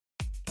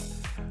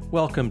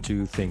Welcome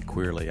to Think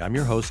Queerly. I'm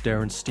your host,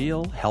 Darren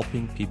Steele,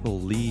 helping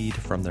people lead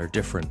from their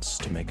difference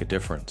to make a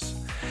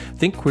difference.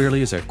 Think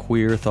Queerly is a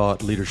queer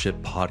thought leadership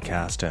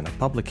podcast and a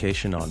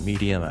publication on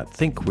Medium at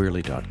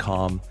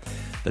thinkqueerly.com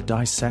that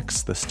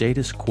dissects the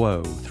status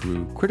quo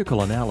through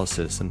critical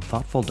analysis and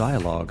thoughtful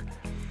dialogue.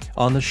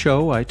 On the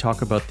show, I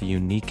talk about the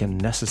unique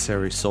and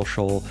necessary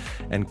social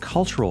and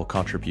cultural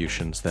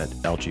contributions that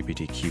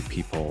LGBTQ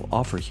people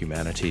offer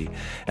humanity,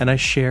 and I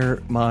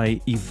share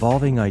my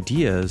evolving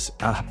ideas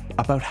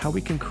about how we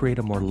can create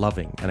a more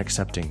loving and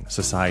accepting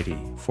society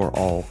for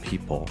all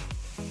people.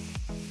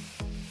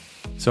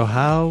 So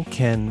how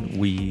can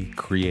we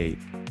create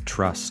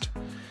trust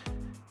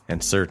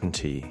and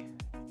certainty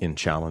in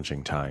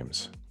challenging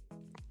times?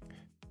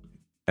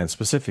 And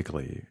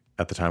specifically,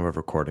 at the time of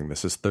recording,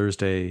 this is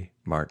Thursday,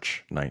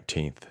 March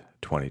 19th,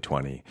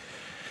 2020.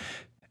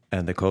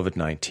 And the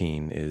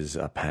COVID-19 is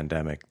a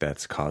pandemic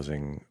that's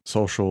causing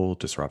social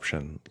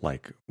disruption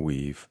like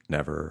we've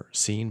never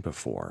seen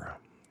before.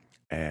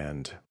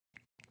 And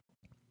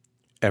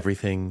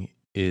everything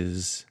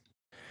is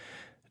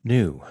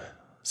new.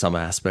 Some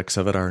aspects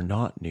of it are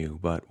not new,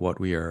 but what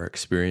we are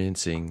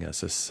experiencing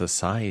as a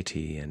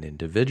society and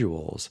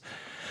individuals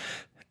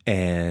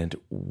and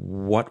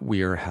what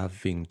we are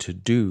having to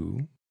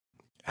do,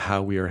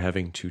 how we are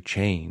having to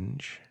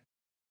change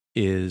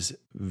is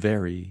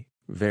very,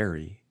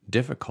 very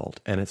difficult,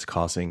 and it's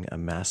causing a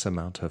mass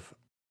amount of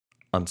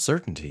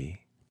uncertainty,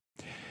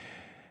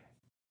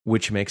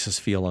 which makes us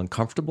feel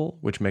uncomfortable,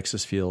 which makes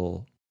us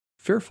feel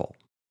fearful.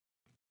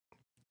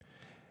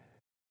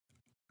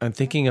 I'm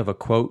thinking of a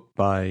quote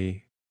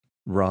by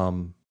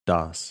Ram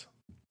Dass.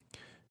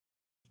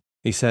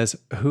 He says,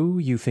 "Who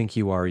you think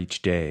you are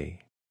each day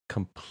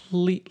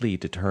completely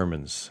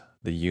determines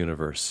the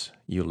universe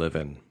you live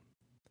in."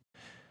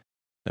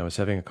 I was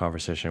having a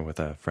conversation with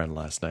a friend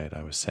last night.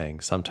 I was saying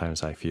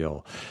sometimes I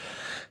feel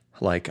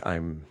like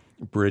I'm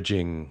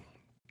bridging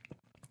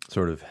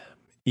sort of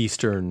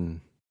Eastern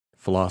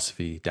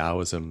philosophy,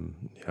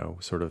 Taoism,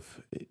 sort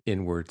of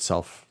inward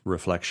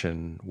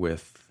self-reflection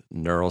with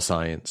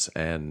neuroscience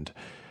and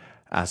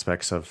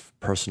aspects of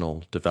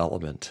personal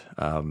development.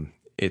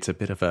 It's a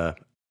bit of a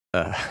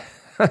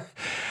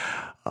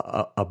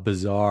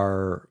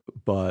bizarre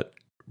but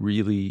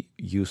really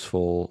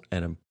useful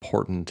and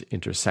important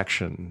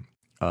intersection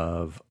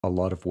of a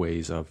lot of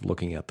ways of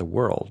looking at the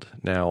world.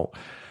 Now,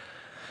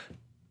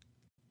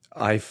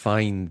 I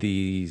find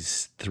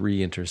these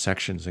three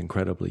intersections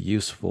incredibly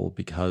useful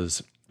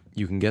because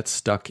you can get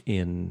stuck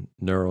in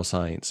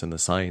neuroscience and the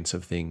science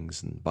of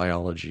things and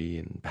biology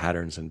and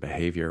patterns and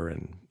behavior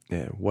and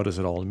what does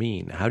it all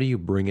mean? How do you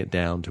bring it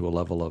down to a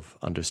level of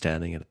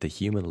understanding it at the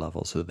human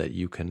level so that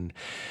you can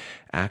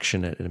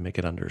action it and make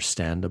it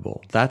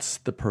understandable? That's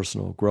the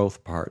personal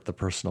growth part, the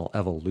personal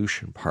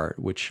evolution part,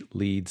 which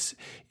leads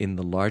in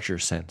the larger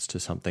sense to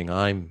something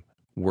I'm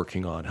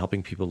working on,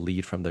 helping people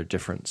lead from their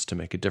difference to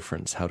make a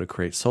difference, how to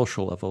create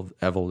social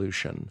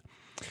evolution.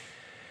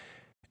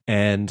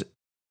 And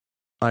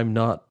I'm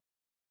not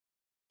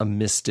a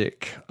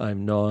mystic.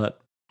 I'm not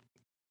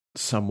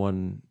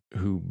someone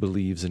who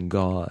believes in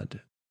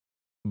God,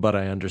 but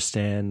I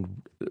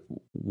understand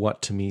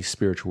what to me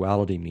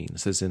spirituality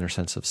means, this inner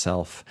sense of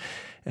self,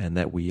 and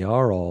that we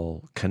are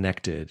all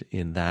connected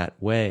in that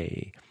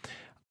way,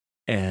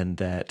 and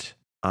that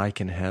I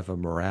can have a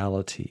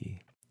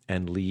morality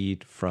and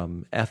lead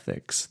from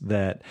ethics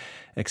that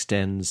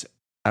extends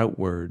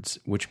outwards,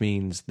 which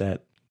means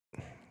that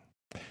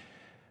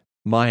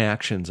my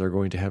actions are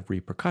going to have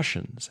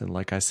repercussions. And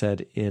like I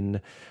said in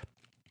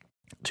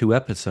 2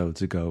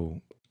 episodes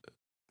ago,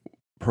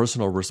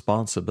 personal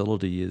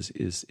responsibility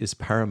is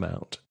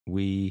paramount.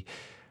 We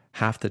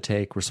have to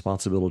take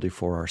responsibility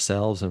for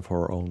ourselves and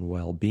for our own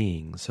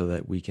well-being so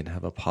that we can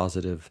have a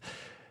positive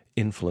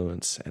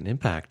influence and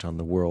impact on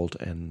the world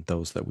and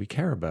those that we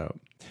care about.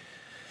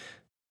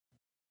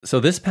 So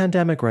this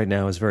pandemic right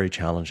now is very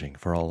challenging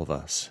for all of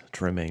us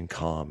to remain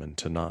calm and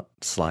to not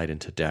slide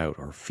into doubt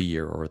or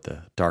fear or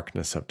the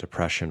darkness of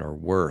depression, or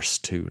worse,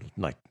 to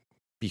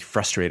be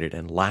frustrated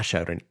and lash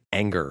out in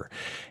anger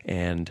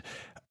and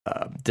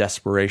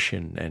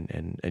desperation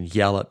and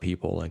yell at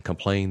people and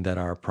complain that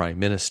our prime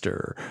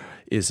minister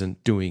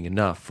isn't doing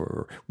enough,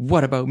 or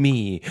what about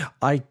me?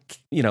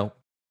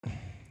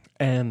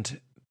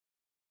 And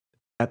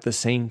at the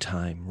same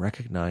time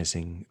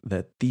recognizing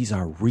that these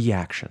are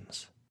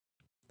reactions.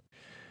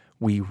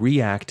 We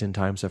react in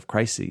times of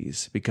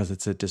crises because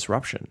it's a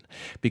disruption,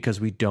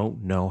 because we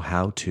don't know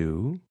how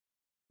to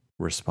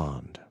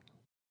respond.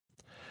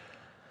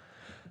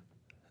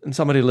 And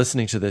somebody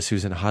listening to this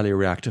who's in highly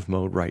reactive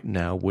mode right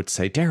now would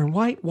say, Darren,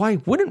 why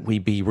wouldn't we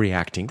be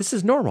reacting? This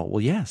is normal.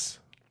 Well, yes,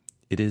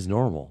 it is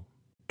normal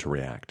to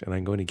react, and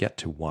I'm going to get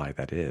to why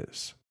that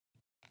is.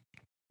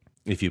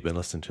 If you've been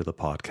listening to the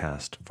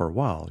podcast for a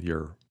while,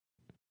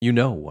 you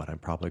know what I'm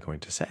probably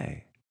going to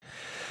say.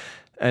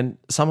 And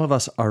some of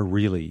us are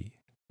really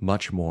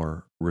much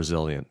more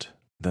resilient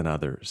than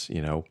others.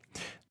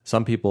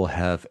 Some people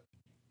have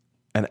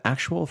an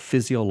actual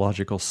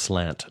physiological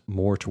slant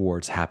more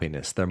towards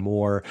happiness. They're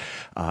more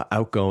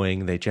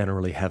outgoing. They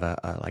generally have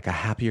a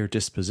happier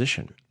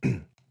disposition.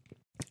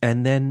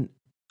 And then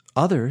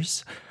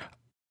others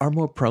are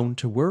more prone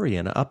to worry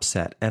and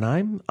upset. And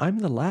I'm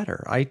the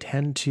latter. I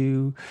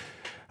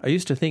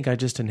used to think I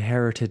just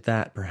inherited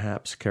that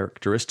perhaps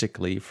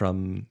characteristically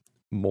from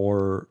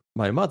more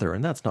my mother.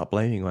 And that's not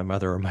blaming my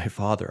mother or my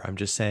father. I'm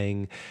just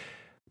saying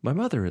my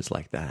mother is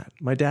like that.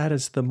 My dad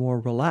is the more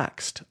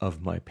relaxed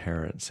of my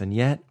parents. And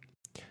yet,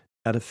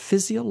 at a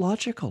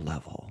physiological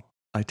level,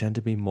 I tend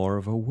to be more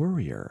of a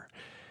worrier.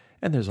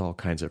 And there's all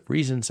kinds of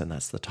reasons, and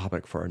that's the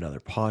topic for another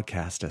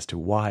podcast as to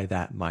why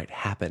that might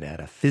happen at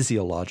a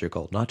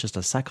physiological, not just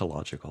a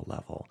psychological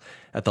level,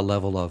 at the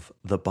level of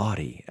the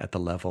body, at the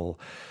level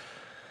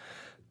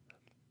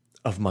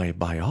of my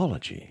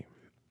biology.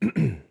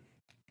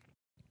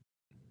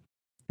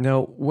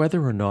 Now,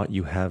 whether or not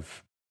you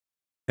have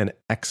an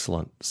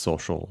excellent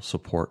social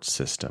support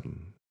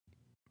system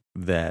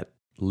that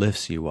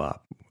lifts you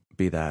up,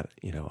 be that,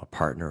 a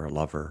partner, a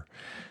lover,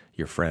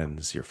 your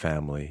friends, your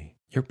family,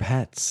 your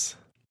pets.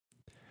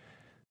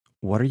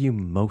 What are you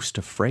most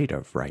afraid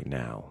of right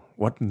now?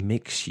 What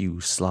makes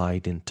you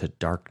slide into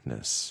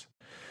darkness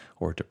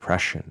or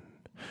depression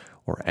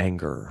or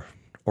anger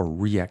or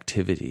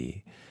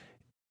reactivity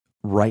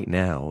right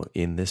now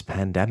in this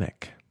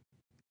pandemic?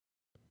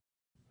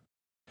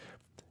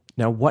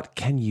 Now, what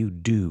can you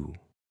do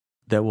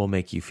that will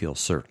make you feel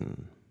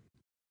certain?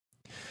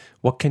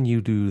 What can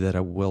you do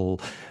that will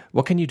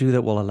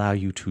allow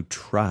you to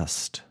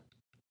trust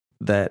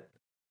that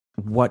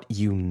what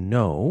you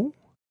know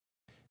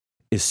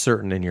is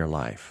certain in your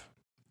life?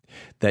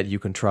 That you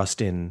can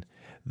trust in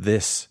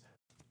this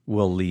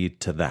will lead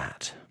to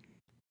that.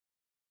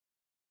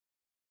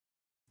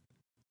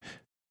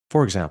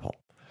 For example,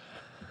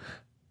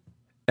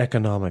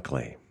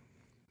 economically,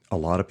 a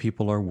lot of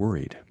people are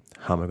worried.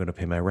 How am I going to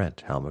pay my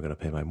rent? How am I going to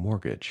pay my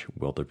mortgage?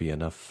 Will there be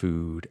enough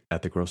food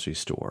at the grocery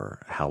store?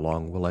 How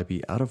long will I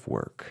be out of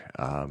work?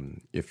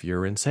 If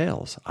you're in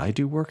sales, I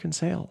do work in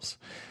sales.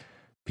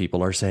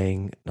 People are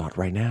saying, not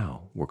right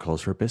now. We're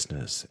closed for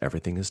business.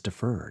 Everything is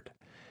deferred.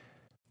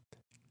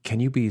 Can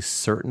you be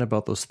certain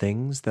about those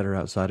things that are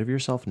outside of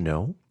yourself?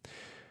 No.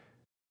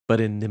 But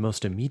in the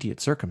most immediate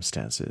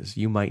circumstances,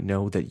 you might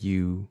know that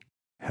you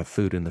have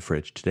food in the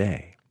fridge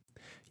today.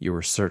 You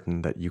are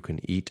certain that you can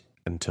eat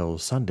until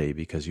Sunday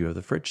because you have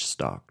the fridge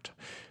stocked.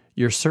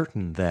 You're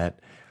certain that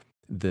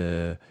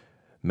the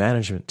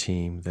management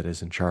team that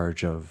is in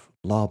charge of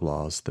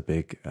Loblaws, the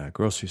big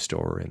grocery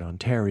store in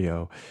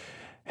Ontario,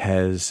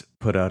 has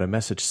put out a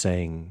message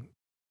saying,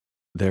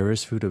 there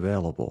is food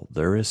available,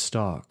 there is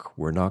stock,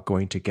 we're not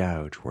going to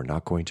gouge, we're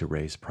not going to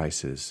raise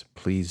prices.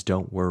 Please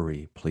don't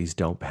worry, please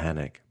don't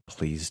panic,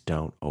 please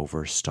don't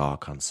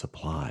overstock on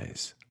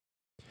supplies.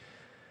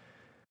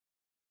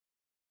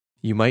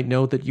 You might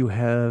know that you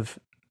have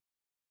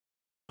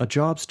a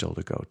job still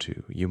to go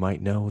to. You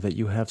might know that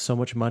you have so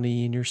much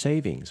money in your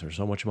savings or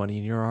so much money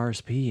in your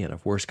RSP, and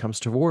if worse comes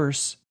to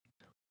worse,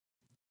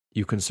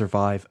 you can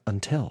survive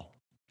until.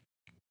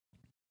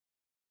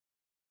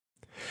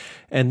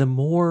 And the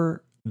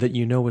more that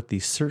you know what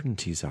these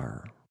certainties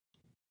are,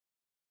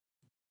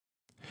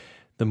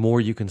 the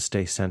more you can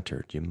stay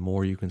centered, the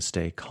more you can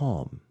stay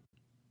calm.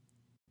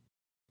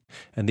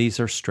 And these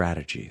are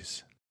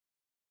strategies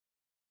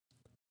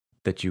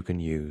that you can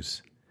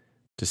use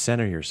to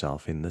center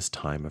yourself in this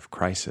time of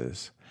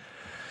crisis,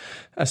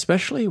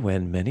 especially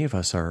when many of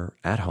us are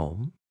at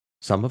home,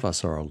 some of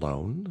us are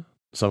alone,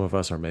 some of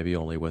us are maybe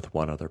only with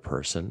one other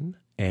person,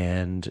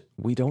 and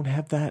we don't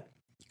have that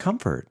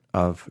comfort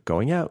of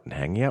going out and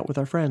hanging out with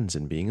our friends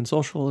and being in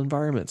social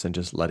environments and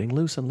just letting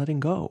loose and letting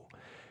go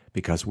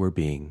because we're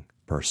being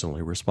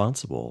personally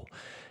responsible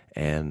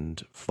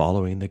and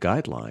following the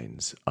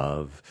guidelines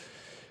of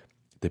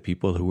the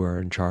people who are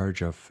in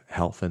charge of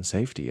health and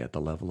safety at the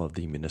level of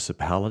the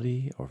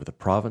municipality or the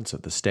province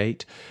of the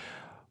state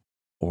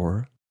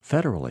or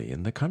federally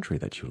in the country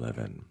that you live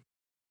in.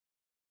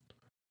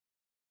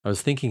 I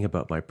was thinking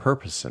about my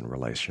purpose in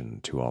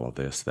relation to all of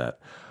this that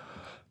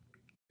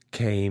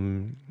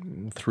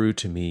came through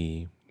to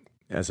me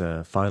as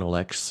a final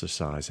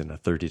exercise in a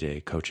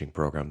 30-day coaching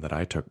program that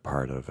I took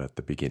part of at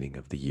the beginning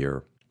of the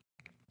year.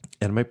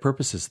 And my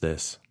purpose is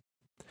this: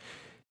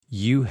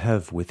 you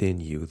have within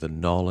you the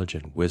knowledge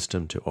and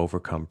wisdom to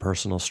overcome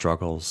personal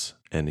struggles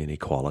and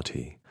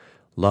inequality.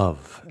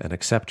 Love and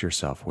accept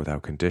yourself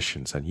without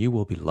conditions, and you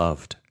will be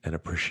loved and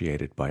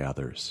appreciated by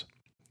others.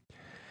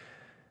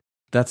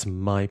 That's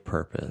my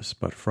purpose,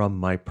 but from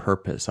my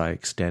purpose, I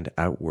extend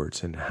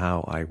outwards in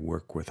how I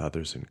work with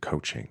others in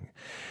coaching.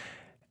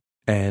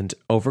 And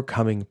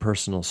overcoming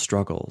personal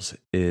struggles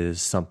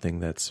is something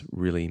that's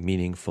really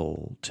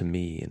meaningful to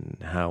me in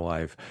how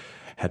I've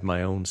had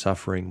my own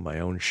suffering, my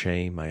own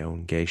shame, my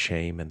own gay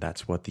shame, and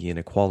that's what the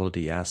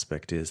inequality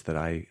aspect is that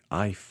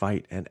I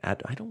fight and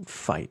I don't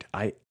fight,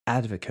 I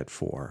advocate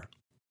for.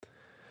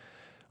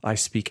 I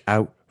speak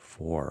out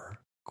for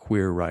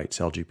queer rights,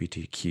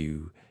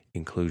 LGBTQ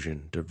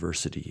inclusion,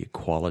 diversity,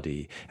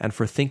 equality, and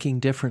for thinking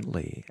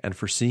differently, and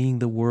for seeing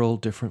the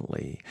world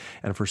differently,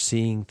 and for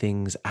seeing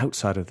things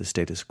outside of the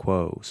status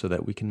quo so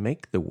that we can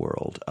make the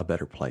world a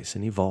better place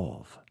and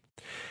evolve.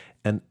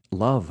 And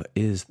love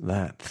is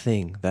that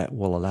thing that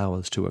will allow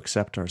us to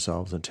accept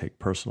ourselves and take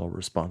personal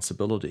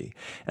responsibility.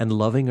 And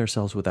loving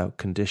ourselves without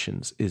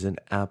conditions is an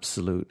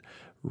absolute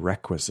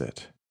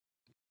requisite.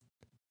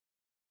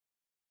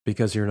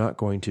 Because you're not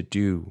going to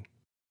do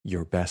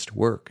your best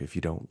work if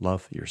you don't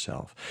love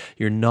yourself.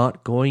 You're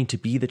not going to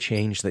be the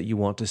change that you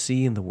want to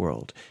see in the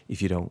world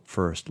if you don't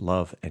first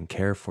love and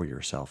care for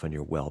yourself and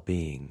your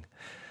well-being.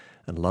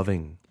 And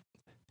loving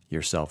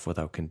yourself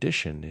without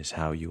condition is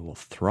how you will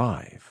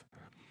thrive.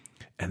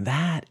 And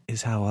that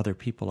is how other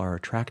people are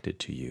attracted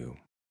to you.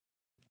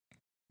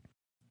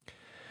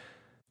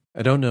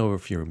 I don't know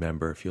if you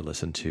remember, if you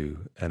listened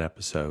to an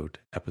episode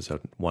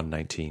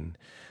 119,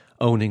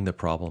 Owning the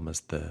Problem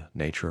as the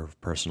Nature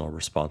of Personal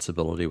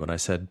Responsibility, when I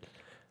said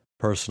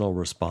personal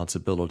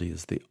responsibility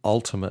is the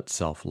ultimate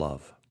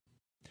self-love.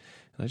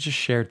 And I just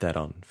shared that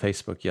on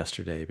Facebook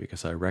yesterday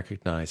because I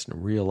recognized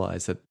and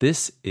realized that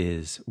this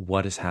is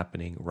what is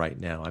happening right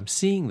now. I'm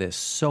seeing this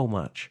so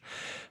much.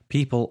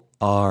 People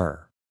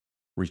are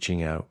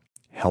reaching out,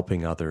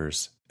 helping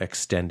others,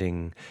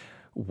 extending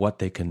what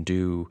they can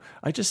do.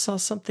 I just saw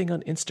something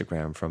on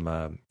Instagram from,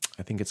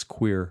 I think it's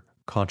Queer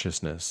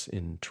Consciousness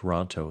in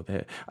Toronto.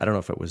 I don't know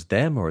if it was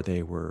them or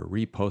they were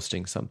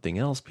reposting something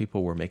else.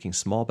 People were making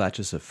small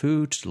batches of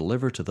food to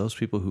deliver to those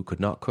people who could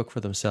not cook for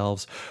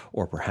themselves,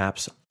 or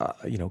perhaps,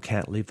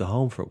 can't leave the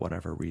home for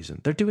whatever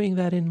reason. They're doing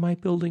that in my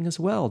building as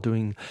well,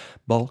 doing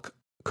bulk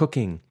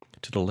cooking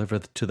to deliver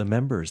to the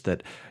members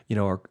that,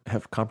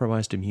 have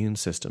compromised immune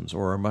systems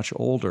or are much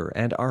older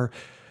and are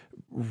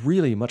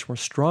really much more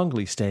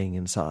strongly staying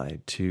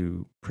inside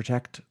to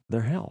protect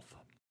their health.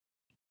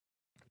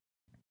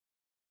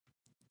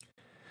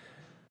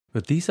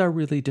 But these are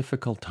really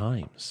difficult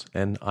times,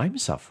 and I'm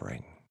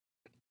suffering.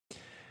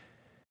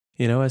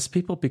 As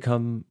people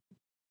become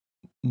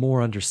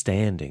more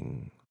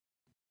understanding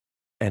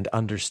and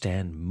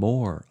understand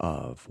more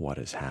of what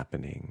is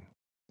happening,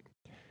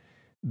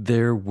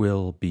 there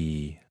will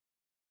be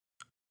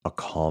a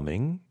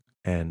calming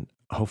and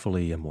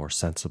hopefully a more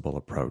sensible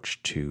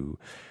approach to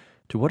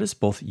what is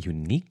both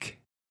unique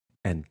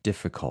and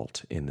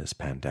difficult in this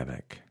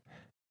pandemic.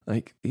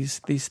 Like these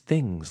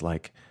things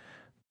like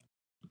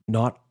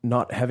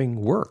not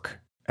having work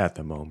at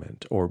the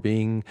moment, or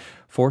being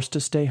forced to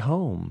stay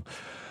home,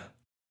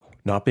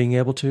 not being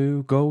able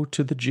to go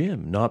to the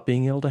gym, not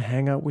being able to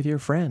hang out with your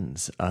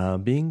friends,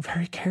 being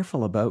very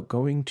careful about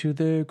going to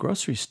the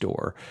grocery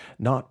store,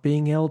 not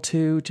being able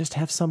to just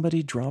have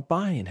somebody drop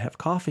by and have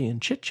coffee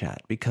and chit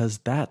chat because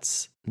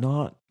that's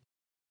not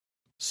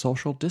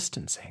social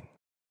distancing.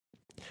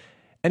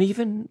 And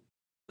even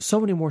so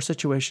many more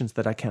situations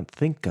that I can't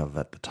think of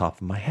at the top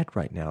of my head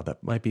right now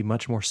that might be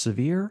much more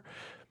severe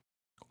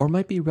or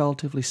might be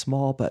relatively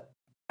small but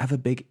have a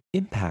big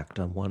impact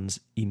on one's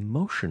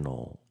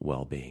emotional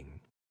well-being.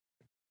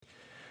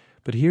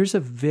 But here's a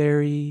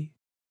very,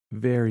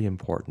 very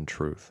important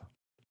truth.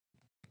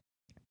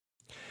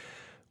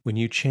 When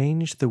you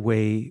change the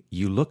way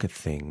you look at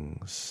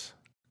things,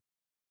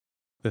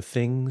 the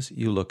things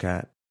you look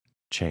at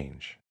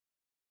change.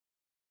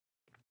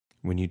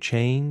 When you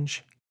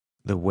change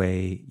the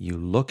way you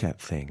look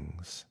at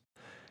things,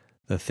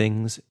 the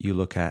things you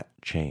look at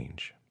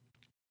change.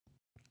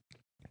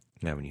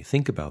 Now, when you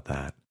think about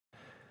that,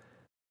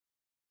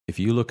 if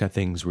you look at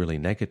things really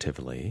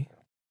negatively,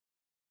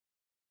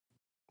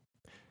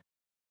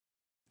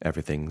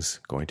 everything's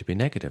going to be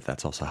negative.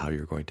 That's also how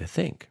you're going to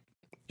think.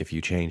 If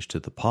you change to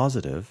the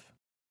positive,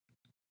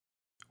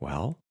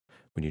 well,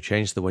 when you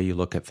change the way you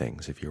look at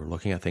things, if you're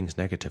looking at things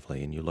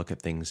negatively and you look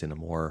at things in a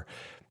more,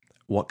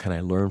 what can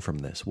I learn from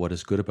this? What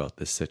is good about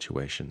this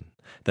situation?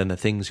 Then the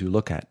things you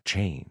look at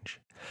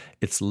change.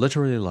 It's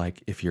literally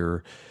like if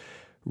you're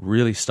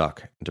really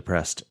stuck,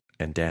 depressed,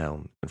 and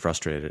down and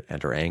frustrated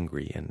and are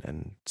angry,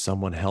 and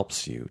someone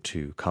helps you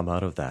to come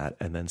out of that,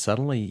 and then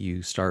suddenly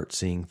you start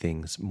seeing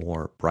things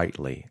more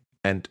brightly.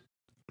 And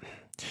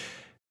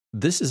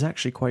this is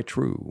actually quite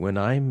true. When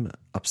I'm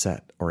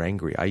upset or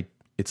angry,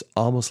 it's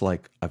almost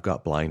like I've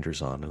got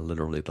blinders on and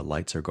literally the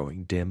lights are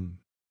going dim.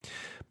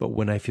 But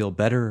when I feel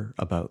better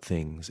about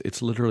things,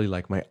 it's literally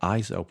like my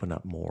eyes open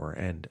up more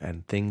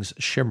and things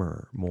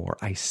shimmer more.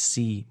 I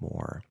see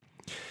more.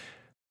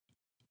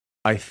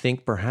 I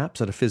think perhaps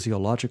at a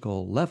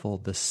physiological level,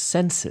 the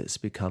senses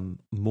become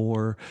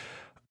more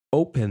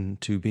open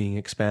to being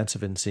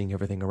expansive and seeing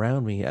everything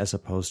around me, as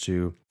opposed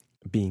to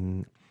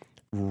being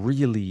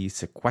really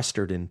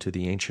sequestered into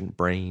the ancient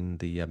brain,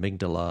 the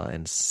amygdala,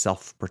 and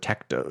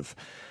self-protective,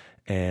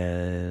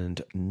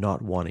 and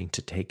not wanting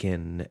to take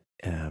in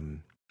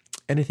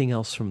anything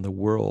else from the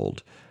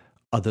world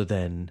other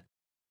than,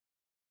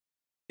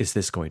 is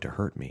this going to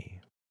hurt me?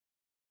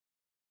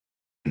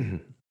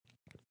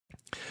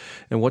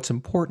 And what's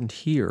important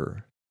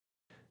here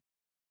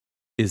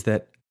is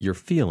that your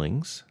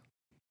feelings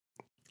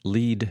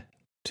lead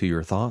to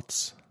your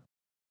thoughts,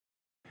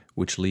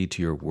 which lead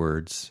to your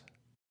words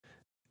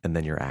and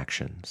then your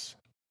actions.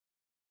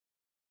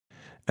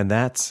 And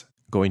that's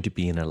going to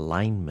be in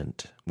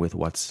alignment with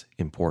what's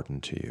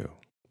important to you.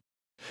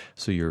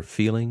 So your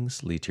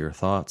feelings lead to your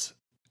thoughts,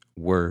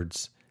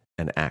 words,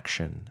 and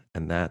action.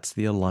 And that's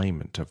the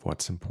alignment of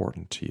what's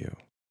important to you.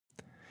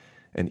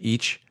 And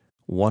each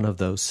one of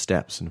those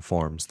steps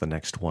informs the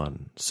next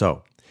one.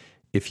 So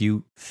if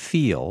you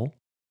feel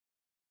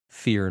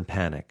fear and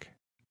panic,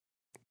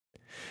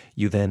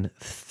 you then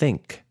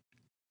think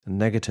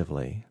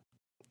negatively,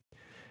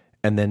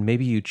 and then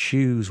maybe you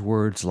choose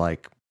words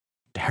like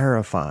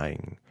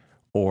terrifying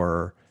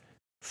or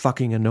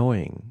fucking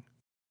annoying,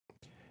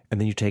 and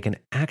then you take an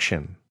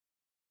action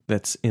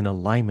that's in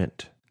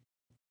alignment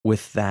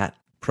with that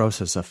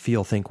process of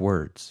feel, think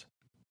words.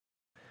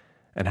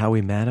 And how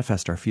we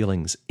manifest our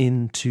feelings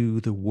into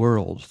the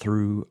world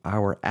through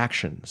our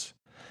actions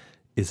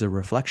is a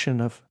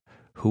reflection of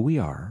who we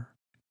are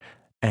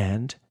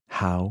and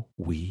how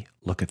we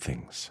look at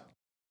things.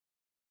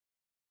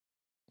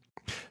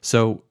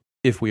 So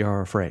if we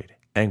are afraid,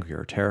 angry,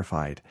 or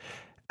terrified,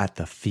 at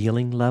the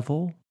feeling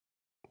level,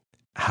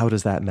 how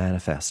does that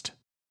manifest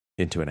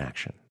into an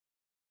action?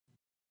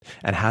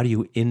 And how do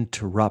you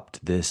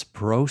interrupt this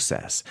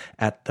process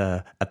at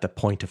the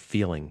point of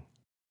feeling?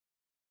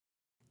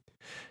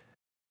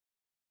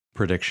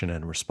 Prediction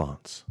and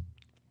response.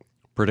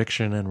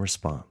 Prediction and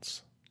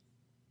response.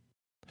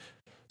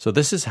 So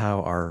this is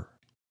how our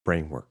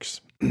brain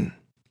works.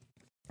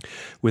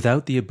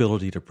 Without the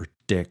ability to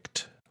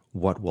predict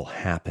what will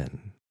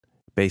happen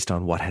based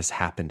on what has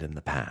happened in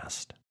the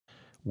past,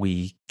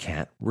 we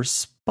can't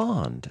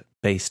respond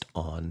based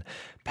on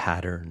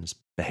patterns,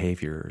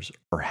 behaviors,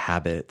 or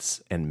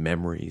habits and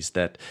memories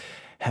that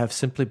have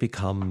simply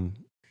become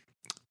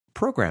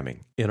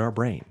programming in our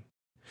brain.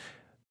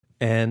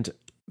 And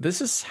this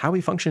is how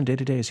we function day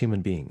to day as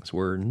human beings.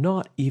 We're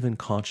not even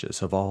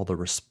conscious of all the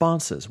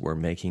responses we're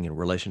making in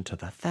relation to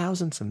the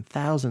thousands and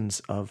thousands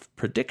of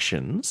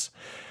predictions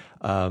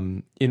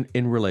in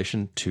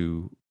relation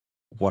to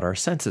what our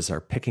senses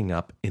are picking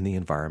up in the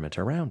environment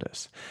around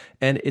us.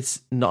 And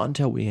it's not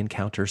until we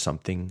encounter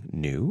something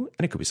new,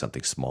 and it could be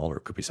something small or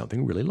it could be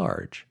something really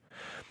large,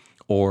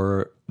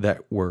 or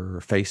that we're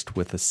faced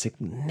with a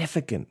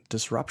significant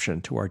disruption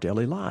to our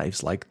daily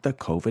lives, like the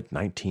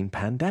COVID-19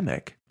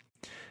 pandemic,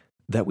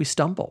 that we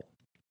stumble.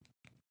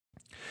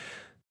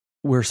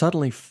 We're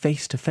suddenly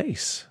face to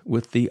face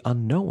with the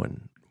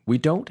unknown. We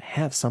don't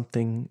have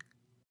something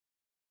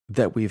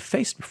that we've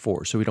faced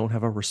before, so we don't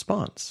have a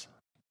response.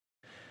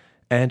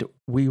 And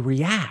we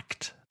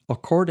react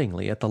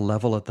accordingly at the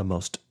level of the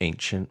most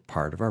ancient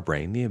part of our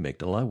brain, the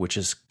amygdala, which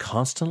is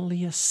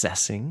constantly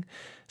assessing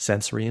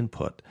sensory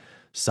input,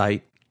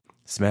 sight,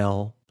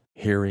 smell,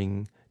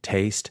 hearing,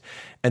 taste,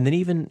 and then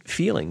even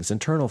feelings,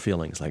 internal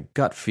feelings like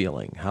gut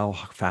feeling. How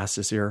fast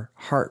is your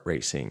heart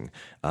racing?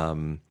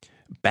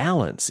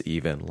 Balance,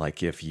 even,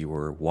 like if you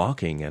were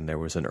walking and there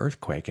was an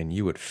earthquake and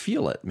you would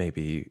feel it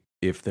maybe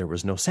if there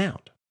was no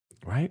sound,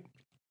 right?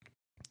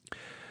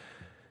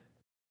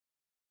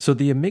 So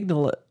the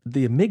amygdala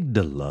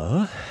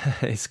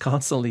is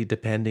constantly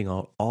depending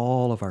on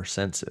all of our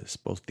senses,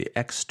 both the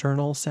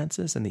external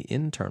senses and the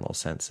internal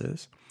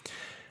senses,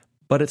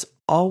 but it's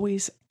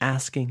always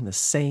asking the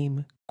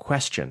same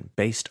question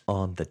based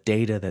on the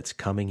data that's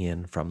coming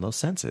in from those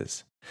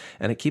senses.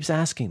 And it keeps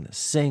asking the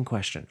same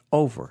question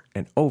over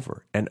and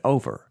over and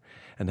over.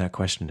 And that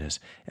question is,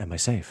 am I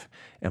safe?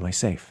 Am I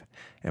safe?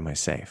 Am I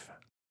safe?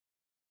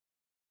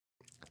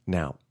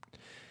 Now,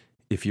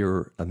 if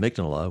your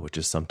amygdala, which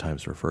is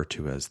sometimes referred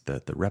to as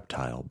the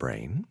reptile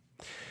brain,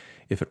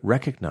 if it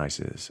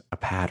recognizes a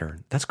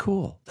pattern, that's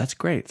cool. That's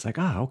great. It's like,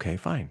 okay,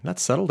 fine.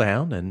 Let's settle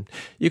down and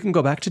you can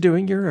go back to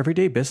doing your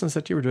everyday business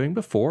that you were doing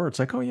before. It's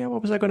like, oh yeah,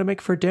 what was I going to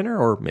make for dinner?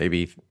 Or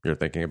maybe you're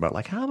thinking about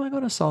like, how am I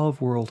going to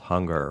solve world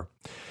hunger?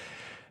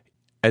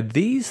 And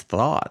these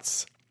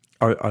thoughts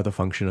are the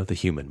function of the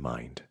human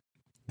mind,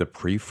 the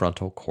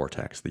prefrontal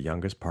cortex, the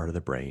youngest part of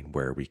the brain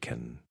where we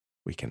can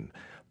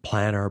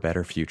plan our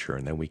better future,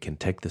 and then we can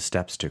take the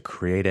steps to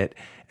create it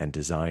and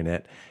design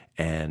it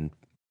and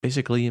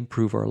basically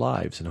improve our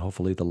lives and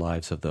hopefully the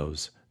lives of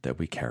those that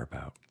we care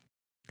about.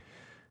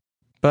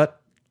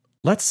 But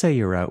let's say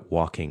you're out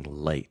walking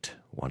late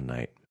one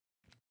night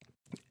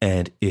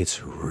and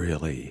it's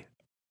really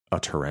a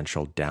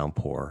torrential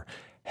downpour,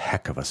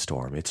 heck of a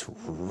storm. It's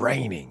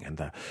raining and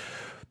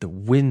the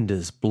wind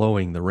is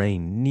blowing the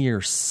rain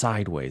near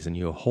sideways, and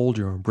you hold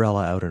your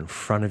umbrella out in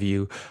front of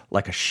you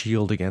like a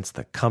shield against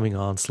the coming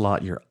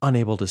onslaught. You're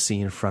unable to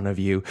see in front of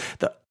you.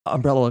 The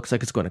umbrella looks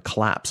like it's going to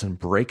collapse and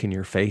break in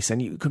your face,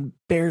 and you can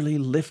barely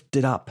lift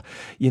it up.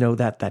 You know,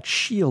 that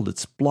shield,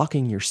 it's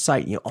blocking your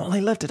sight. You only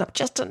lift it up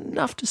just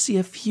enough to see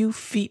a few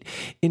feet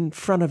in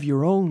front of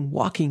your own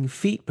walking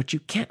feet, but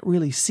you can't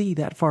really see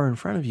that far in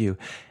front of you.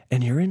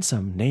 And you're in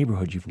some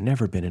neighborhood you've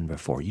never been in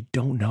before. You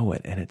don't know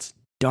it, and it's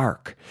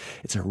dark.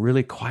 It's a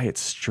really quiet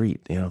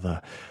street. You know,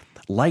 the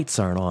lights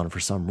aren't on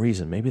for some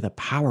reason. Maybe the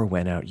power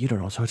went out. You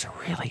don't know. So it's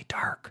really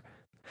dark.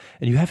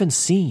 And you haven't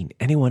seen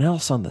anyone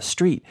else on the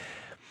street.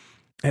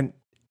 And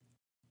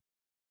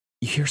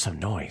you hear some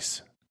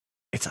noise.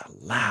 It's a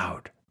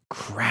loud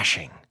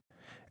crashing,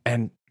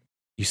 and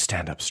you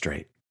stand up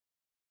straight.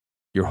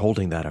 You're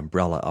holding that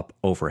umbrella up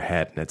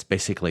overhead, and it's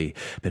basically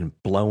been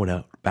blown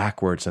out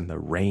backwards, and the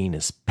rain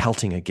is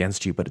pelting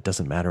against you, but it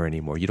doesn't matter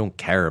anymore. You don't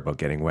care about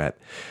getting wet.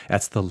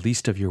 That's the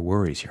least of your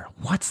worries here.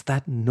 What's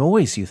that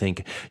noise? You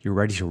think you're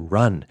ready to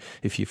run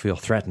if you feel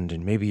threatened,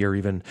 and maybe you're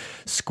even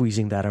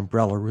squeezing that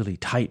umbrella really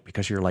tight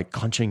because you're like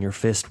clenching your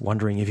fist,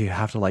 wondering if you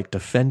have to like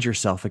defend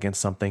yourself against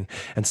something,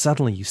 and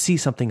suddenly you see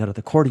something out of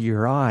the corner of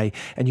your eye,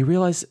 and you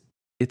realize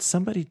it's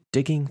somebody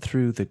digging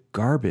through the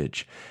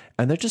garbage,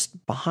 and they're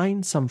just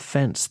behind some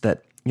fence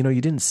that, you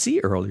didn't see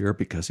earlier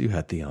because you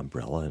had the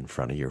umbrella in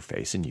front of your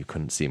face and you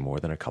couldn't see more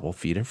than a couple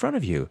feet in front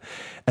of you.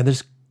 And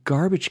there's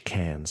garbage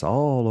cans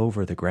all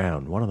over the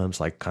ground. One of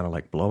them's kind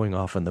of blowing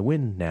off in the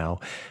wind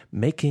now,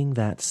 making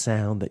that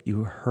sound that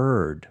you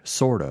heard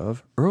sort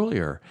of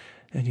earlier.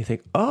 And you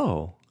think,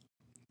 oh,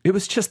 it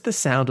was just the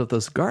sound of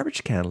those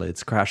garbage can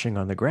lids crashing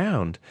on the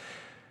ground.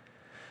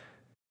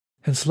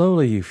 And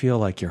slowly you feel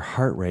like your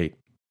heart rate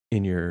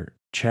in your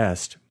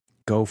chest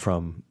go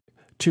from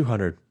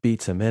 200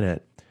 beats a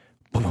minute,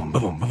 boom,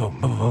 boom, boom,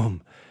 boom, boom,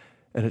 boom,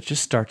 and it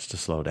just starts to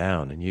slow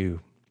down, and you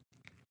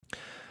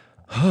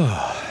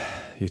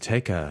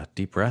take a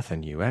deep breath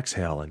and you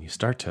exhale, and you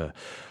start to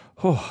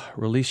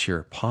release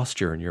your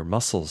posture, and your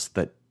muscles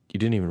that you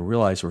didn't even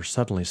realize were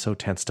suddenly so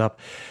tensed up,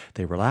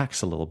 they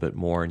relax a little bit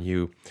more, and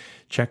you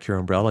check your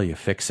umbrella, you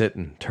fix it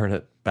and turn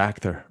it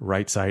back the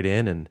right side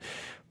in and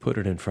put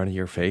it in front of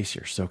your face.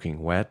 You're soaking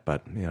wet,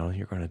 but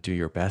you're going to do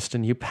your best,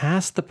 and you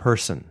pass the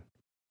person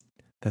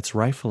that's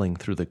rifling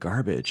through the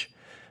garbage.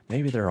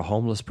 Maybe they're a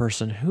homeless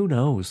person, who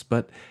knows,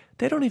 but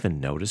they don't even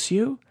notice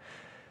you.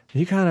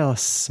 You kind of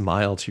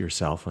smile to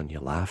yourself and you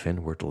laugh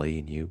inwardly,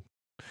 and you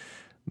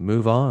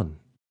move on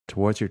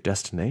towards your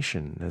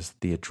destination as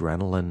the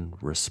adrenaline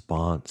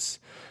response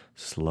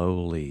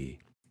slowly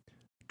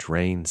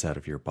drains out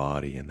of your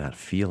body, and that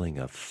feeling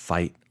of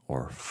fight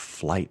or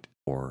flight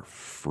or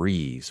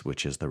freeze,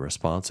 which is the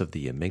response of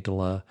the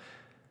amygdala,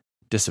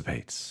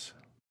 dissipates.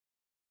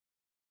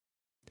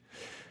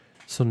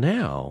 So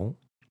now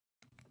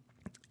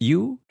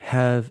you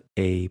have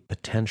a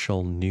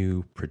potential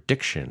new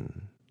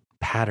prediction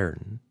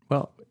pattern.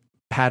 Well,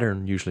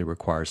 pattern usually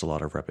requires a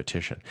lot of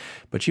repetition,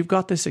 but you've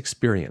got this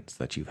experience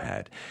that you've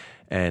had,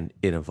 and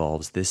it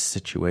involves this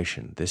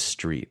situation, this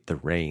street, the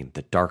rain,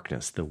 the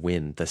darkness, the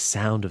wind, the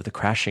sound of the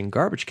crashing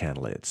garbage can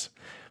lids.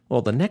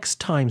 Well, the next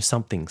time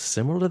something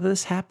similar to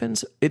this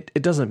happens, it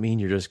doesn't mean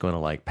you're just going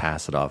to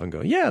pass it off and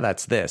go, yeah,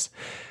 that's this.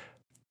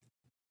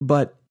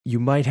 But you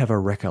might have a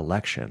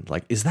recollection,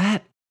 is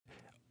that?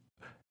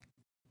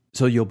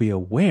 So you'll be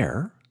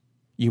aware.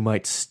 You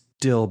might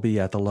still be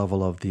at the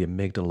level of the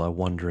amygdala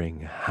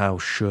wondering, how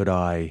should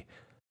I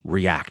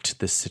react to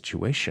this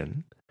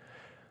situation?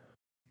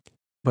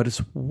 But it's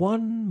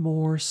one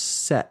more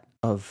set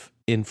of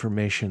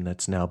information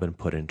that's now been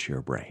put into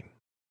your brain.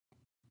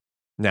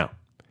 Now,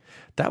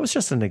 that was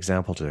just an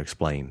example to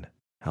explain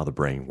how the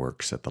brain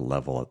works at the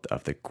level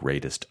of the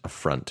greatest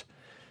affront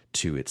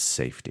to its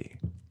safety.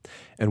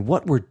 And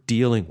what we're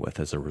dealing with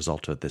as a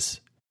result of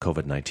this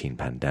COVID-19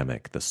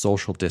 pandemic, the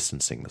social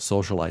distancing, the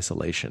social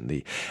isolation,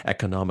 the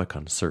economic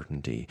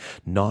uncertainty,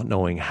 not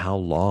knowing how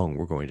long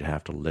we're going to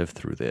have to live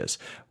through this,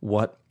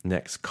 what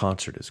next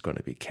concert is going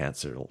to be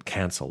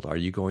canceled, are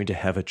you going to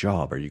have a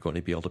job, are you going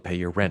to be able to pay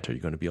your rent, are you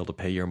going to be able to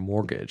pay your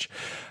mortgage,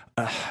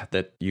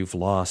 that you've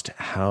lost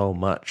how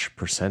much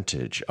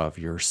percentage of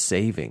your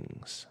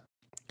savings.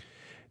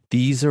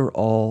 These are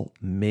all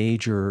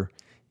major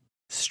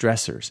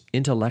stressors,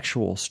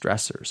 intellectual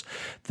stressors.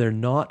 They're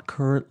not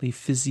currently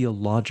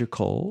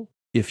physiological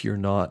if you're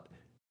not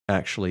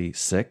actually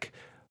sick,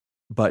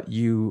 but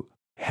you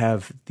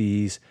have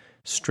these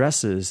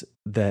stresses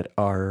that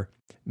are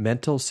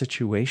mental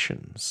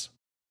situations,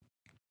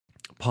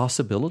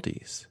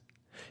 possibilities.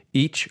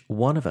 Each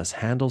one of us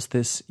handles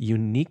this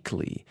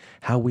uniquely,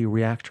 how we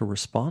react or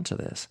respond to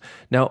this.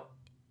 Now,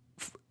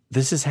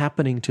 this is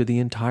happening to the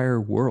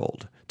entire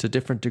world to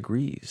different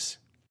degrees.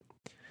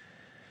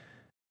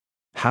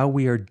 How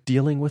we are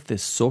dealing with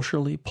this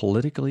socially,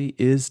 politically,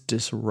 is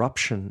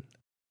disruption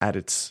at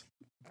its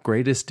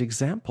greatest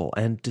example.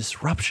 And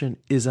disruption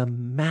is a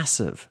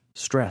massive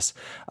stress,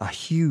 a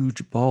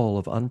huge ball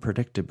of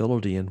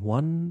unpredictability, and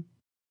one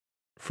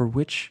for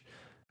which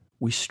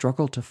we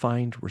struggle to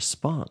find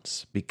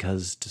response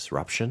because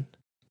disruption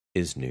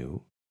is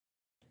new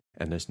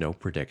and there's no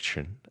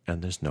prediction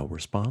and there's no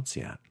response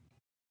yet.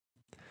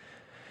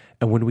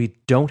 And when we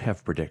don't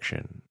have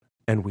prediction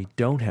and we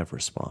don't have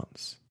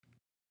response,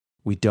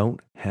 we don't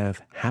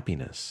have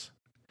happiness.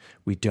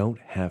 We don't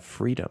have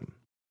freedom.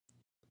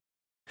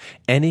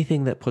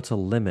 Anything that puts a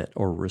limit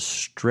or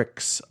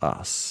restricts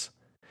us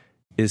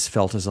is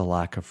felt as a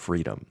lack of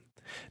freedom.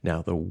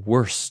 Now, the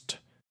worst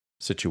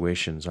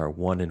situations are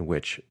one in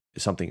which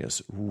something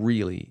is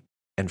really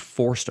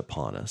enforced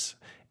upon us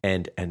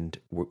and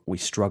we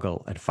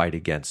struggle and fight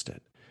against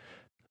it.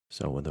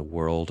 So in the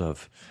world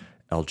of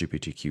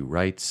LGBTQ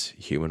rights,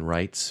 human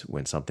rights.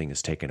 When something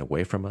is taken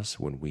away from us,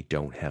 when we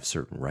don't have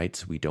certain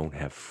rights, we don't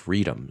have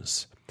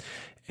freedoms.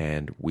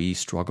 And we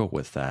struggle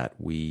with that.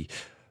 We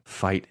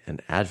fight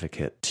and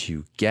advocate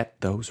to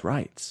get those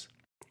rights.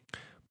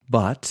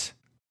 But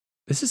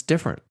this is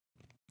different.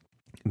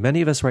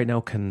 Many of us right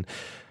now can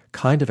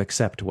kind of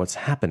accept what's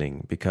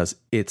happening because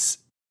it's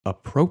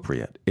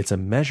appropriate. It's a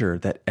measure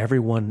that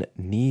everyone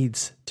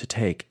needs to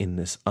take in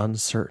this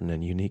uncertain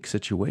and unique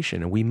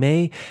situation. And we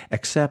may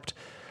accept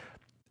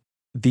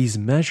these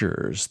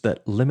measures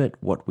that limit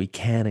what we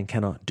can and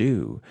cannot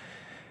do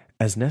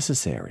as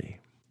necessary,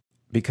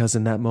 because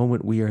in that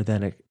moment we are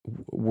then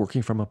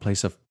working from a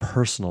place of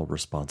personal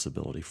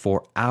responsibility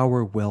for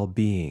our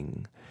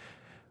well-being,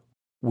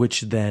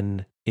 which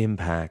then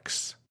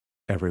impacts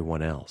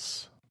everyone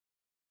else.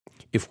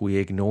 If we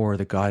ignore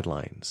the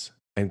guidelines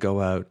and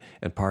go out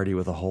and party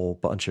with a whole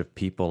bunch of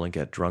people and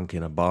get drunk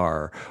in a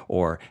bar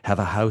or have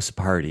a house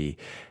party,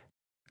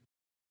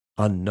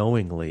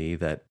 unknowingly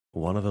that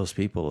one of those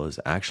people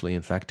is actually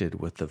infected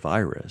with the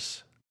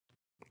virus,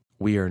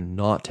 we are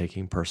not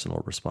taking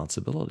personal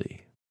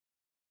responsibility.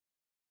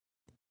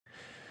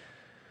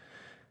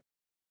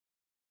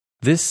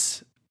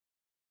 These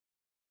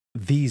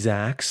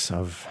acts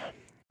of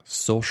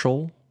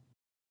social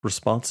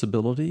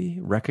responsibility,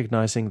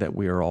 recognizing that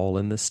we are all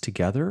in this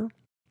together,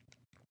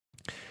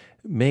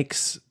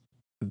 makes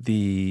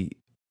the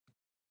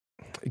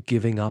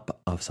giving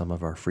up of some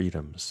of our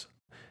freedoms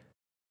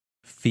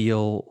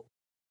feel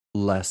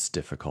less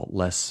difficult,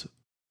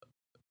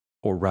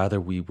 or rather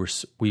we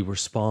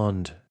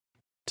respond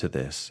to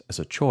this as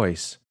a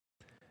choice,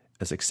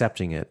 as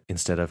accepting it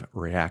instead of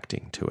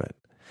reacting to it.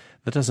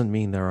 That doesn't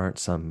mean there aren't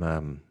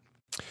some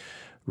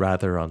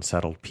rather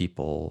unsettled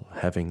people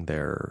having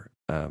their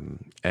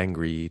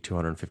angry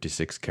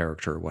 256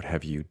 character, what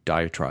have you,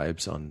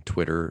 diatribes on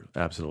Twitter,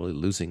 absolutely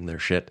losing their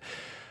shit.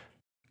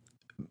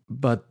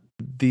 But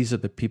these are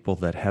the people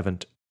that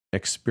haven't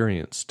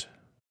experienced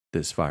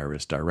this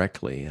virus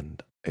directly,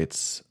 and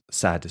it's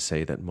sad to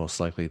say that most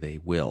likely they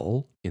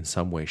will in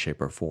some way, shape,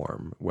 or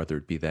form, whether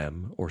it be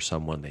them or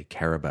someone they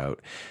care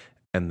about,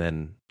 and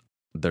then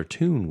their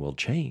tune will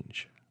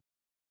change.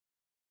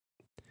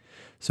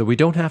 So we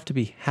don't have to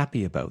be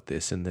happy about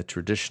this in the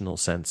traditional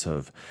sense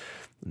of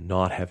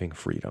not having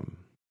freedom.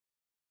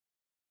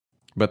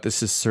 But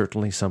this is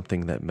certainly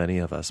something that many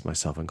of us,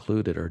 myself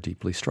included, are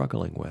deeply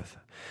struggling with.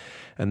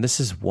 And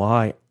this is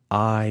why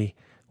I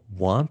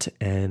want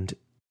and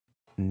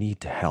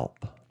need to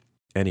help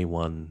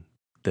anyone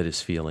that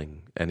is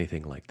feeling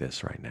anything like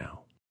this right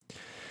now.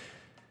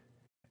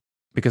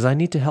 Because I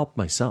need to help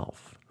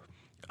myself.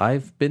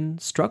 I've been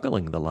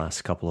struggling the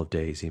last couple of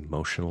days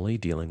emotionally,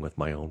 dealing with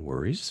my own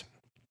worries,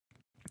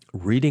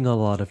 reading a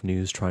lot of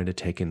news, trying to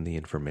take in the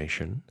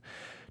information,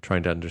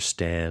 trying to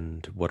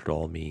understand what it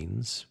all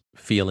means,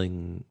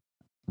 feeling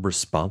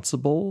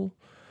responsible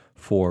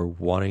for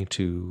wanting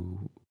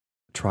to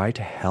try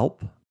to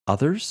help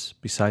others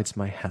besides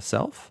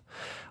myself.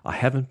 I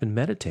haven't been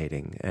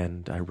meditating,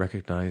 and I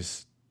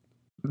recognize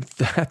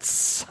that's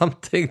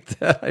something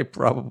that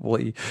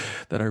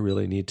I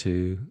really need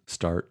to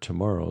start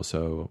tomorrow.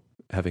 So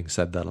having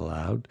said that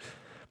aloud,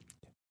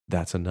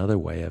 that's another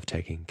way of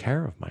taking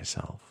care of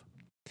myself.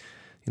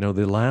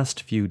 The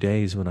last few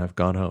days when I've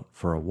gone out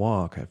for a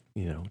walk,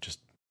 I've, just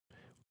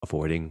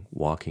avoiding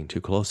walking too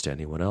close to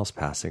anyone else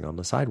passing on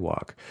the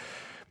sidewalk,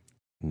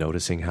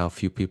 noticing how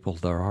few people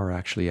there are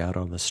actually out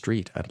on the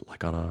street at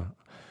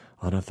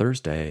on a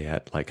Thursday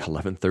at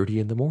 11:30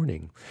 in the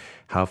morning,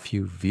 how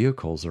few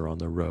vehicles are on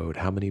the road,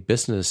 how many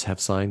businesses have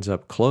signs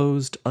up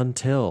closed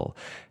until,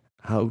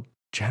 how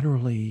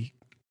generally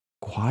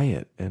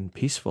quiet and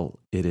peaceful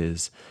it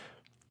is.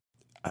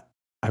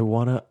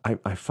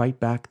 I fight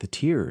back the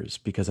tears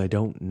because I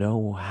don't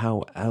know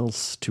how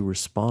else to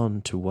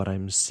respond to what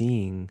I'm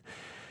seeing,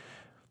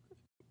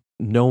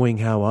 knowing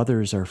how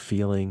others are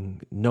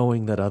feeling,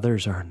 knowing that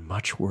others are in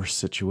much worse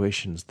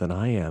situations than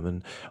I am,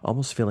 and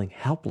almost feeling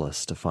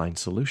helpless to find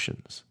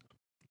solutions.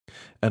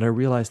 And I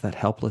realize that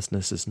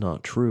helplessness is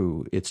not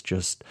true. It's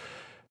just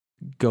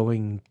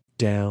going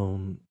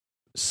down,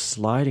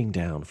 sliding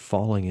down,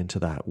 falling into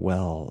that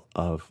well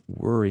of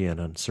worry and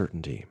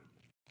uncertainty.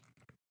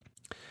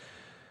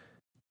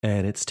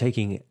 And it's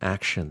taking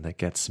action that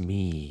gets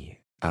me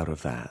out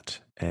of that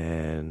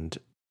and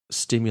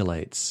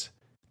stimulates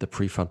the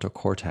prefrontal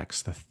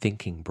cortex, the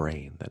thinking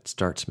brain that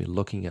starts me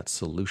looking at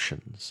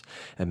solutions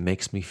and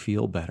makes me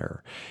feel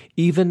better.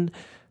 Even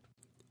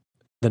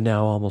the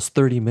now almost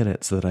 30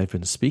 minutes that I've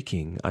been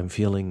speaking, I'm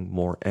feeling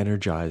more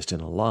energized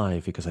and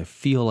alive because I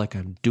feel like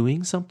I'm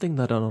doing something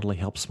that not only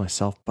helps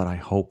myself, but I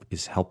hope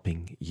is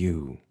helping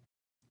you.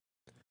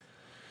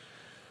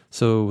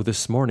 So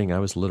this morning I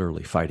was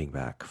literally fighting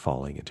back,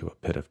 falling into a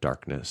pit of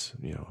darkness,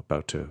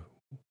 about to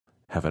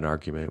have an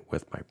argument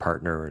with my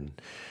partner,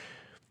 and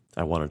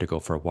I wanted to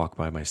go for a walk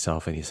by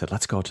myself, and he said,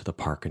 let's go to the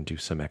park and do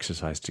some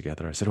exercise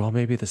together. I said, well,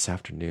 maybe this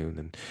afternoon.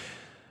 And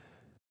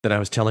then I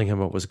was telling him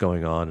what was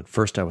going on. At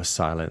first I was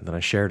silent, and then I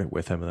shared it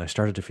with him, and I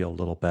started to feel a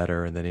little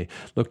better. And then he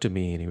looked at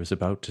me and he was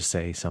about to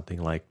say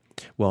something like,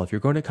 well, if you're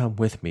going to come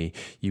with me,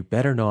 you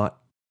better not.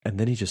 And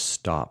then he just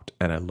stopped,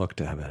 and I looked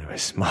at him and I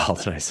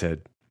smiled and I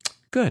said,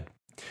 good.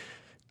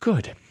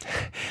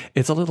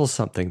 It's a little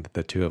something that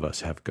the two of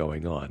us have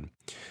going on.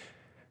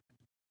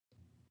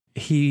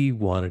 He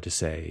wanted to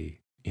say,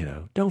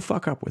 don't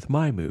fuck up with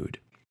my mood,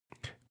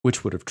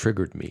 which would have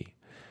triggered me.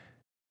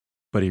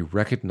 But he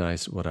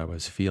recognized what I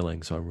was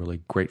feeling, so I'm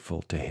really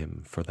grateful to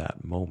him for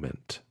that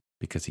moment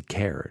because he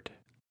cared.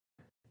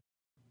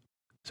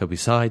 So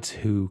besides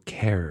who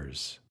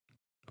cares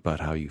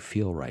about how you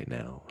feel right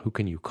now, who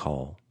can you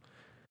call?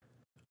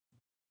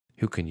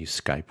 Who can you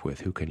Skype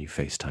with? Who can you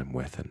FaceTime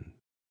with? And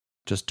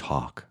just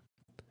talk,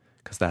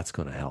 because that's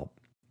going to help.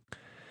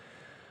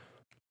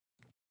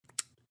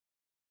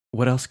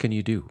 What else can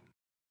you do?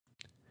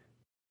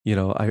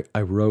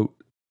 I wrote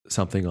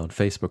something on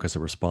Facebook as a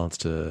response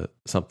to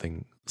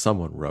something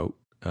someone wrote.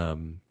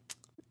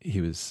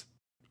 He was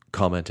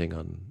commenting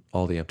on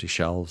all the empty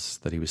shelves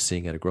that he was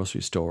seeing at a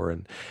grocery store.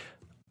 And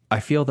I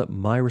feel that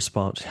my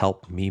response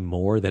helped me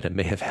more than it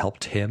may have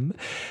helped him,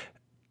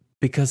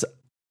 because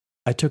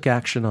I took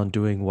action on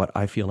doing what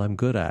I feel I'm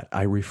good at.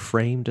 I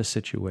reframed a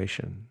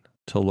situation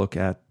to look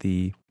at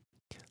the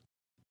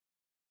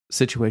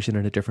situation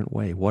in a different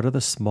way. What are the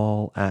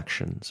small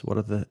actions? What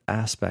are the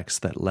aspects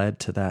that led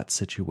to that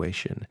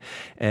situation?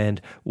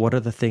 And what are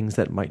the things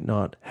that might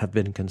not have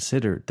been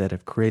considered that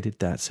have created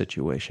that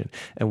situation?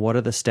 And what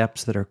are the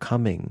steps that are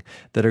coming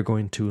that are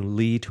going to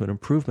lead to an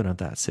improvement of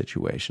that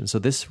situation? So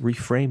this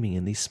reframing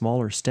in these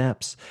smaller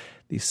steps,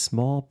 these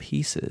small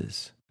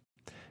pieces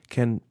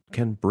can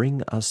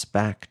bring us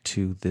back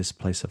to this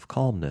place of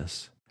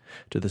calmness,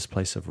 to this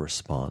place of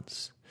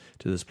response,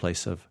 to this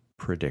place of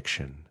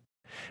prediction,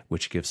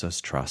 which gives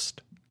us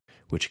trust,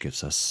 which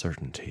gives us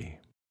certainty.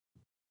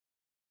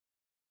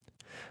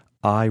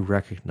 I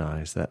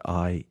recognize that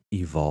I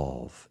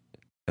evolve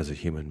as a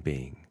human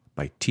being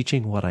by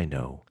teaching what I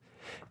know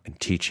and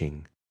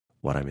teaching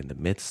what I'm in the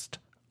midst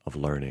of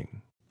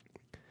learning.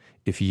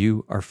 If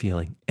you are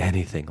feeling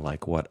anything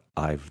like what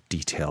I've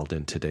detailed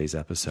in today's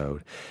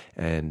episode,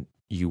 and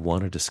you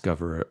want to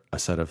discover a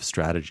set of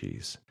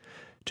strategies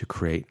to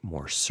create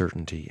more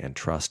certainty and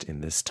trust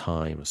in this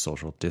time of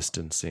social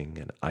distancing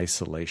and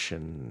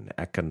isolation,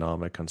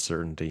 economic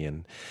uncertainty,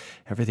 and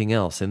everything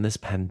else in this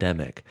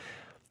pandemic,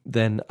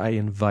 then I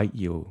invite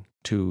you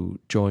to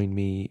join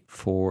me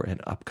for an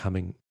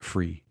upcoming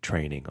free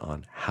training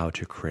on how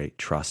to create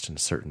trust and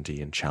certainty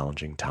in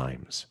challenging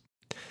times.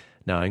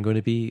 Now, I'm going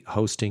to be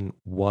hosting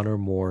one or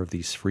more of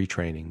these free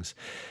trainings,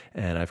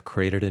 and I've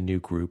created a new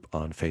group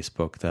on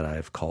Facebook that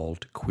I've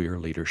called Queer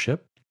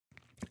Leadership.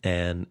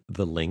 And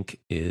the link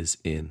is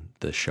in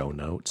the show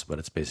notes, but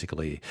it's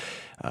basically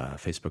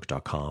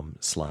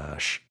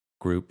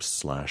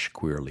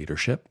facebook.com/groups/queer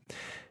leadership.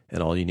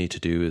 And all you need to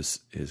do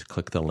is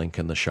click the link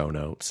in the show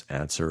notes,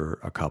 answer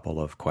a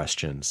couple of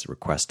questions,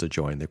 request to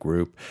join the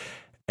group,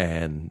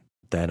 and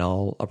then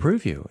I'll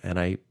approve you. And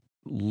I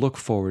look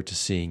forward to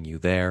seeing you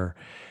there.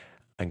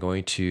 I'm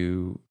going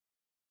to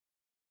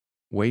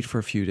wait for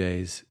a few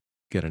days,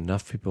 get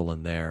enough people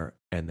in there,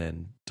 and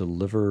then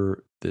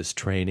deliver this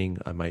training.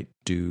 I might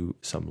do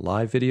some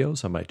live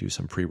videos. I might do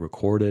some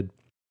pre-recorded.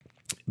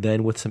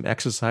 Then with some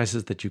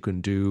exercises that you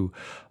can do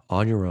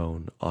on your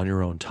own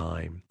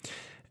time.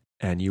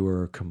 And you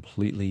are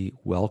completely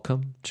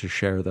welcome to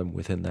share them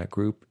within that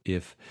group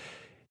if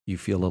you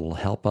feel it'll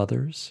help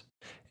others.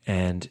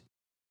 And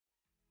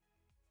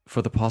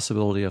for the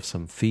possibility of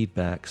some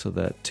feedback so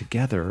that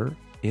together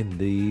in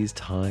these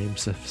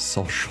times of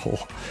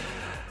social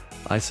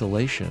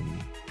isolation,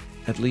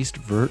 at least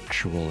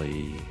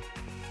virtually,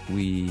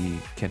 we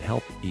can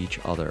help each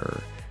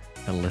other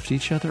and lift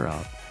each other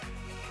up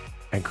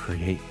and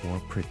create more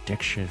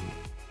prediction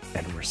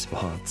and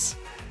response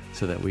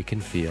so that we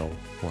can feel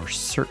more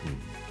certain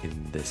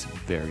in this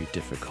very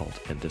difficult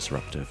and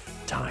disruptive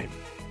time.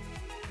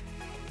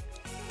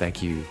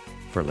 Thank you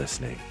for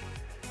listening,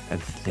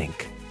 and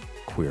think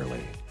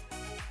queerly.